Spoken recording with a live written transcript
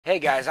Hey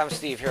guys, I'm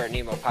Steve here at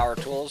Nemo Power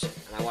Tools,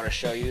 and I want to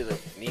show you the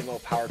Nemo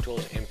Power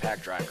Tools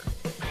Impact Driver.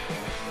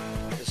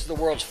 This is the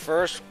world's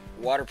first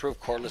waterproof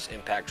cordless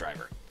impact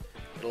driver.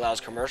 It allows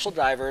commercial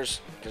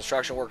divers,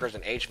 construction workers,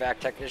 and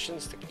HVAC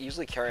technicians to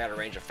easily carry out a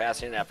range of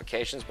fascinating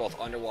applications both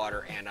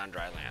underwater and on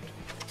dry land.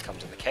 It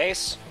comes in the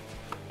case.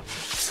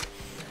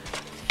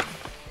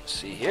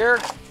 See here.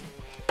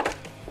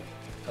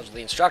 Comes with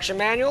the instruction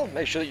manual.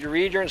 Make sure that you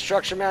read your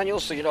instruction manual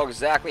so you know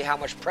exactly how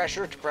much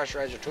pressure to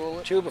pressurize your tool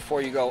to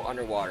before you go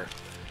underwater.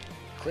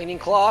 Cleaning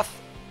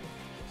cloth,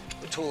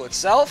 the tool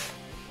itself.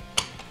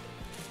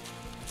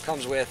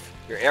 Comes with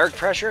your air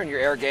pressure and your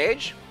air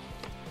gauge,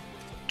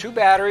 2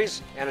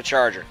 batteries, and a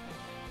charger.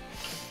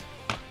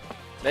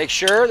 Make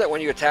sure that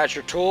when you attach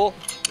your tool,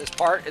 this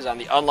part is on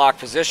the unlock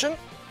position.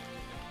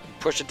 You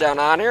push it down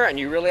on here, and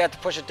you really have to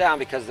push it down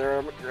because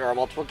there are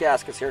multiple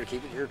gaskets here to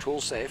keep your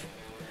tool safe.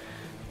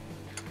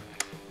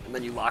 And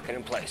then you lock it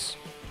in place.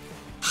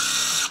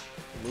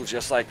 It moves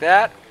just like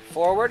that,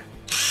 forward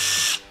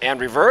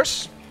and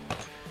reverse.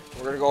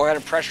 We're going to go ahead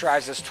and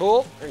pressurize this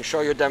tool and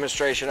show you a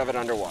demonstration of it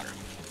underwater.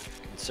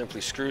 It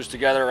simply screws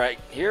together right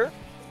here.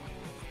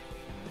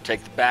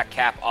 Take the back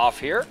cap off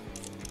here.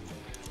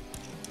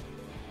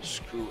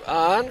 Screw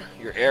on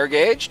your air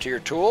gauge to your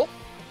tool.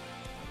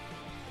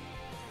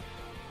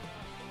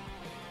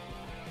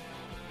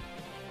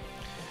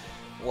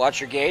 Watch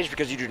your gauge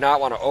because you do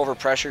not want to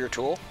overpressure your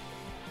tool.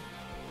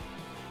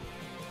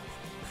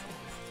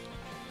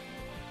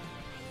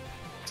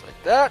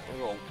 Like that.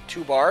 We'll go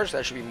 2 bars.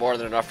 That should be more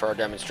than enough for our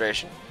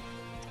demonstration.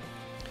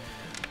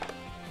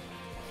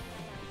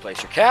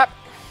 Place your cap.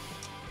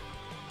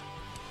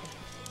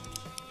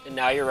 And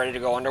now you're ready to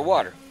go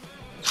underwater.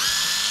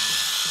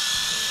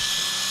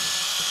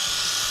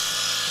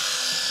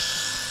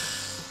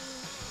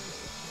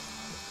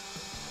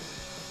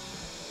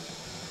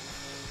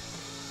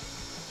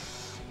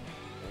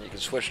 And you can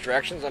switch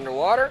directions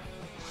underwater.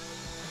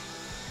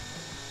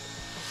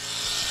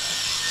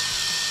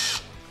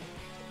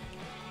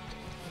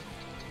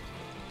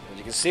 As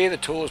you can see, the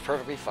tool is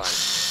perfectly fine.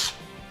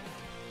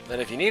 Then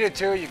if you needed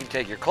to, you can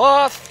take your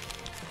cloth,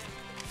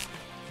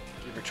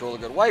 give your tool a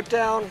good wipe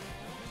down,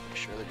 make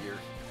sure that you're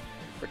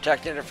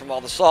protecting it from all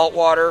the salt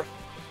water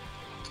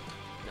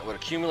that would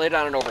accumulate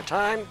on it over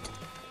time.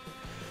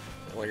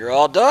 And when you're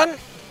all done,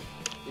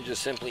 you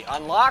just simply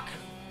unlock,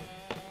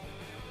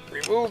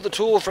 remove the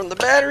tool from the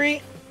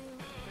battery,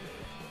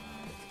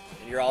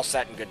 and you're all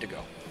set and good to go.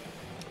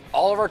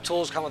 All of our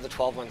tools come with a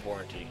 12-month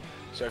warranty.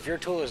 So if your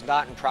tool is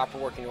not in proper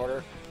working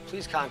order,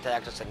 please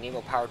contact us at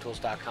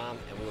nemopowertools.com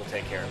and we will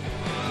take care of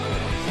it.